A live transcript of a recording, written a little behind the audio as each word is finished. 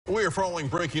We are following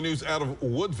breaking news out of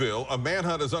Woodville. A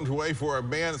manhunt is underway for a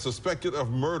man suspected of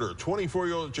murder.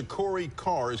 24-year-old Ja'Cory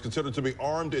Carr is considered to be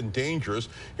armed and dangerous.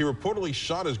 He reportedly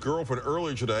shot his girlfriend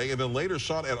earlier today and then later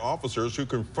shot at officers who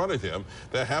confronted him.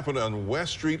 That happened on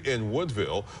West Street in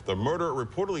Woodville. The murder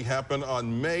reportedly happened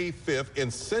on May 5th in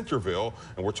Centerville,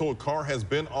 and we're told Carr has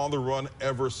been on the run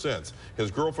ever since. His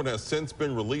girlfriend has since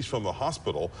been released from the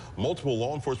hospital. Multiple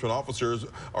law enforcement officers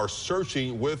are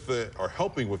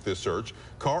helping with this search.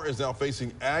 Carr is now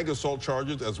facing ag assault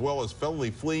charges as well as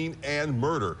felony fleeing and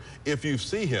murder. If you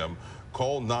see him,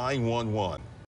 call 911.